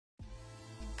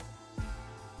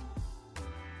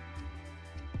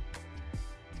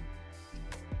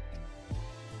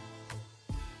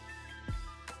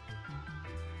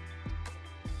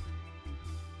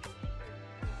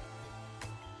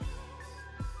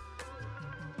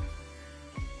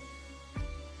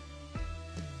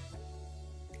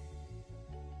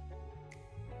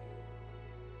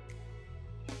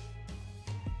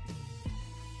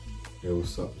Hey,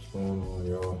 what's up? What's going on,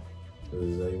 y'all? This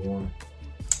is A1.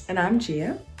 And I'm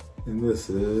Gia. And this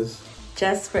is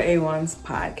Just for A1's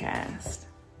podcast.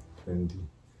 Fendi.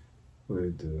 What do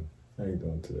you do? How you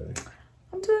doing today?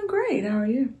 I'm doing great. How are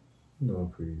you? I'm doing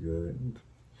pretty good.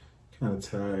 Kind of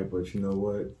tired, but you know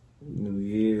what? New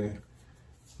year,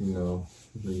 New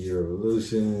Year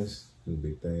resolutions, new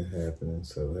big things happening.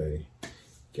 So, hey,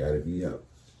 gotta be up.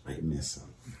 Might miss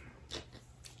something.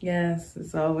 Yes,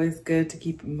 it's always good to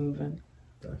keep it moving.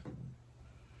 Definitely.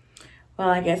 Well,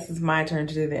 I guess it's my turn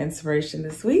to do the inspiration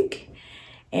this week.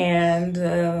 And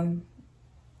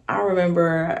I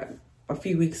remember a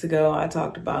few weeks ago, I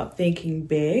talked about thinking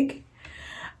big.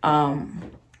 And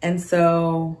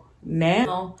so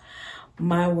now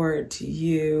my word to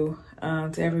you,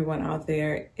 to everyone out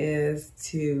there, is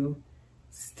to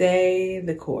stay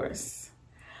the course.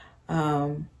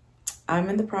 I'm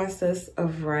in the process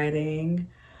of writing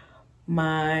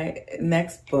my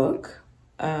next book,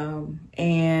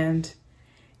 and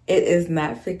it is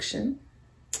not fiction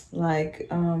like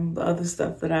the other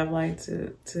stuff that I've liked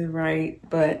to write,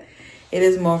 but it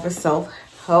is more of a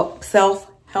self-help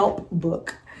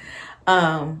book.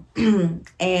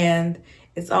 And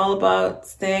it's all about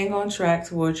staying on track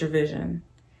towards your vision.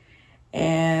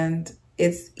 And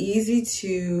it's easy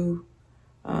to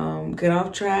get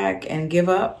off track and give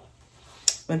up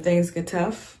when things get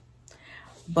tough.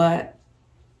 But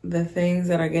the things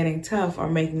that are getting tough are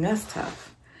making us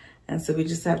tough. And so we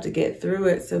just have to get through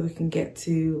it so we can get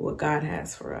to what God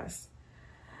has for us.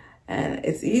 And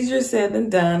it's easier said than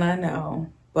done, I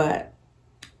know. But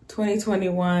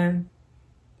 2021,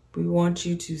 we want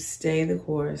you to stay the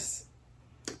course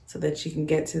so that you can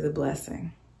get to the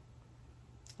blessing.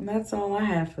 And that's all I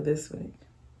have for this week.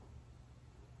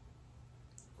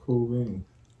 Cool beans.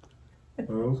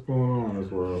 What's going on in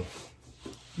this world?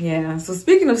 Yeah, so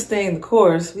speaking of staying the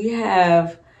course, we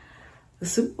have the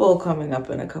Super Bowl coming up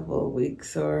in a couple of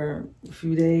weeks or a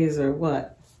few days or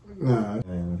what? Nah,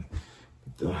 and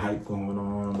the hype going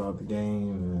on about the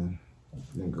game, and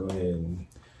then go ahead and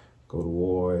go to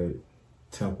war at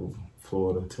Temple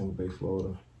Bay,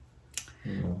 Florida.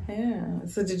 Yeah.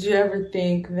 So did you ever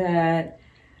think that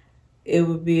it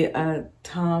would be a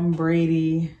Tom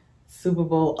Brady Super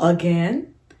Bowl again?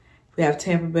 We have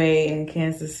Tampa Bay and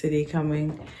Kansas City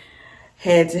coming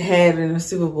head to head in a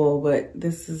Super Bowl, but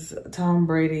this is Tom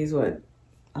Brady's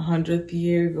 100th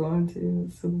year going to the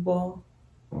Super Bowl?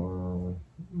 No,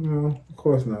 of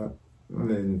course not. I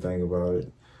didn't think about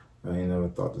it. I ain't never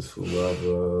thought this fool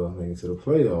would make it to the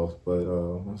playoffs, but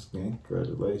once again,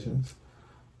 congratulations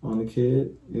on the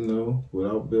kid,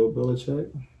 without Bill Belichick.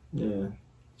 Yeah,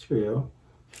 cheerio.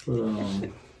 But,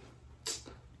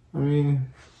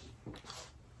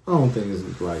 I don't think it's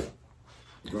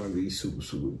going to be super,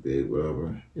 super big,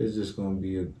 whatever. It's just going to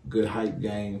be a good hype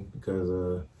game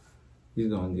because he's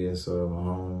going to get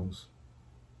Mahomes,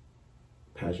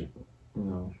 Patrick,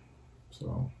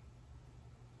 So,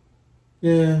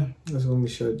 yeah, it's going to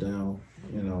be shut down,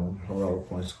 a lot of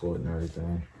points scored and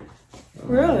everything.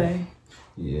 Really?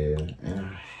 Yeah, and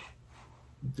I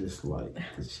dislike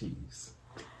the Chiefs.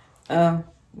 Oh,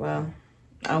 well,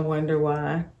 I wonder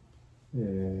why.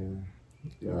 Yeah.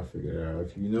 Y'all figure it out.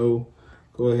 If you know,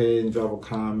 go ahead and drop a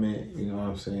comment. You know what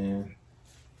I'm saying?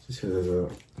 Just hit us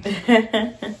up.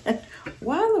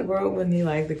 Why in the world wouldn't you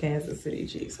like the Kansas City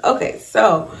Chiefs? Okay,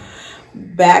 so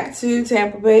back to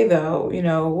Tampa Bay, though.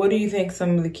 What do you think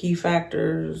some of the key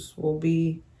factors will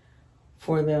be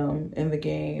for them in the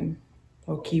game,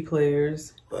 or key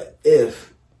players? But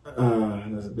if, that's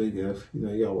a big if,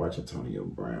 y'all watch Antonio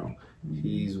Brown.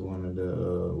 He's one of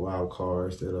the wild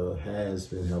cards that has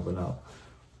been helping out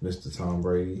Mr. Tom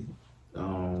Brady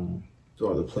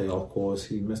throughout the playoff course.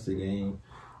 He missed the game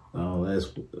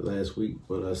last week,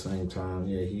 but at the same time,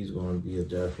 yeah, he's going to be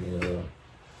definitely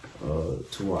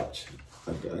to watch,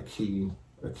 a key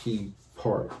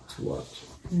part to watch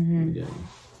in the game.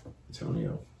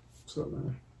 Antonio, what's up,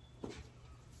 man?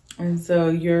 And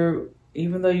so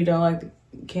even though you don't like the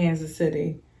Kansas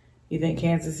City, you think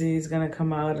Kansas City is going to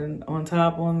come out and on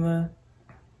top on the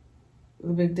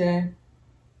big day?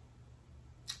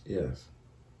 Yes.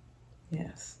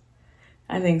 Yes.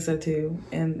 I think so too.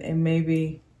 And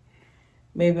maybe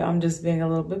I'm just being a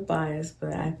little bit biased,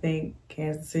 but I think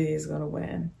Kansas City is going to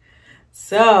win.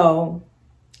 So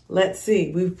let's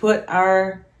see. We've put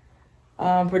our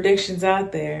predictions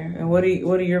out there. And what are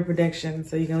your predictions?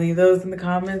 So you can leave those in the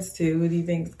comments too. Who do you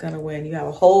think is going to win? You have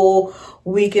a whole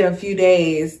week and a few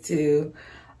days to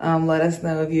let us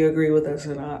know if you agree with us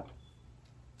or not.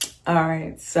 All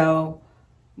right. So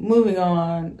moving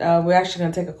on, we're actually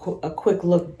going to take a quick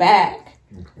look back.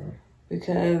 Okay.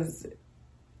 Because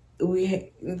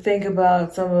we think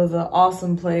about some of the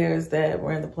awesome players that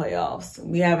were in the playoffs.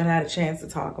 We haven't had a chance to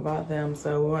talk about them,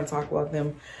 so we want to talk about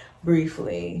them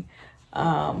briefly.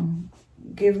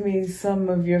 Give me some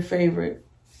of your favorite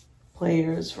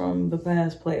players from the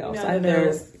past playoffs. I know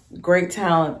there's great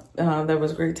talent. There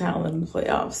was great talent in the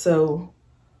playoffs. So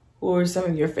who are some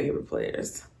of your favorite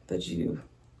players that you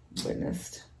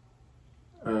witnessed?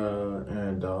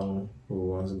 Aaron Donald, who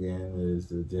once again is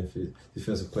the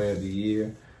defensive player of the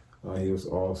year. He was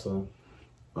awesome.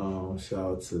 Shout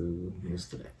out to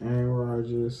Mr. Aaron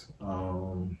Rodgers.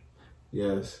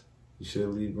 Yes, you should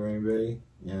leave Green Bay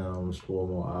and explore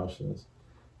more options.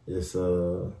 It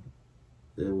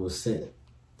was sent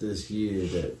this year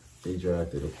that they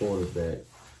drafted a quarterback,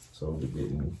 so we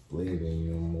didn't believe in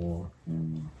you more.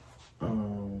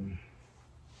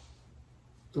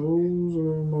 Those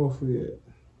are mostly it.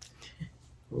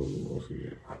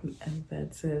 And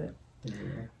that's it.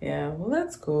 Yeah, well,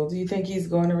 that's cool. Do you think he's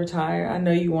going to retire? I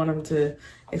know you want him to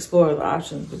explore the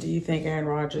options, but do you think Aaron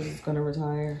Rodgers is going to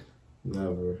retire?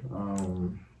 Never.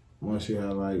 Once you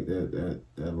have like that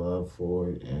love for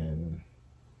it and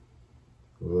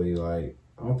really like,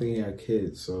 I don't think he had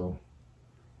kids, so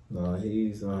no, he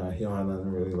don't have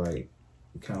nothing really like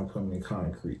kind of put in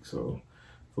concrete. So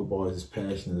football is his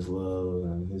passion, his love,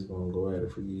 and he's gonna go at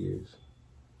it for years.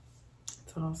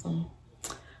 That's awesome.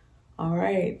 All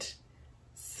right.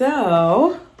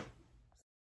 So,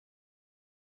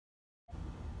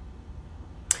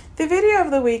 the video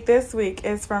of the week this week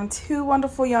is from two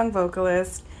wonderful young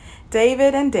vocalists,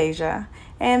 David and Deja,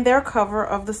 and their cover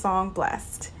of the song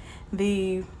Blessed.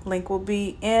 The link will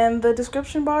be in the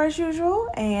description bar as usual,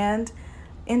 and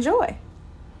enjoy.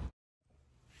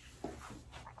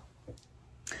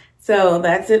 So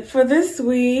that's it for this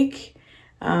week.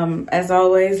 As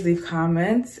always, leave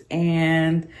comments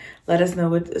and let us know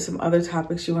what some other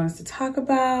topics you want us to talk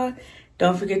about.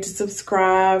 Don't forget to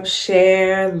subscribe,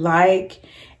 share, like,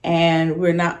 and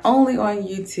we're not only on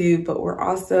YouTube, but we're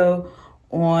also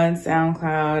on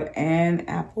SoundCloud and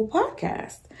Apple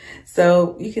Podcasts.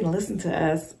 So you can listen to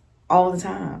us all the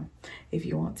time if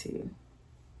you want to.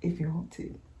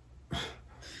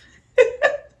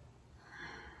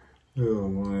 Oh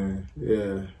man,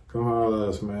 yeah. Come holler at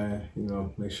us, man. You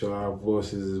know, make sure our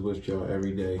voices is with y'all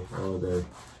every day, all day.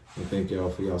 And thank y'all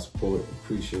for y'all support.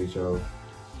 Appreciate y'all.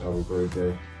 Have a great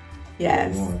day.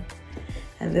 Yes.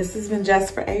 And this has been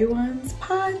Just for A1's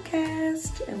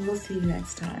podcast, and we'll see you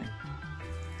next time.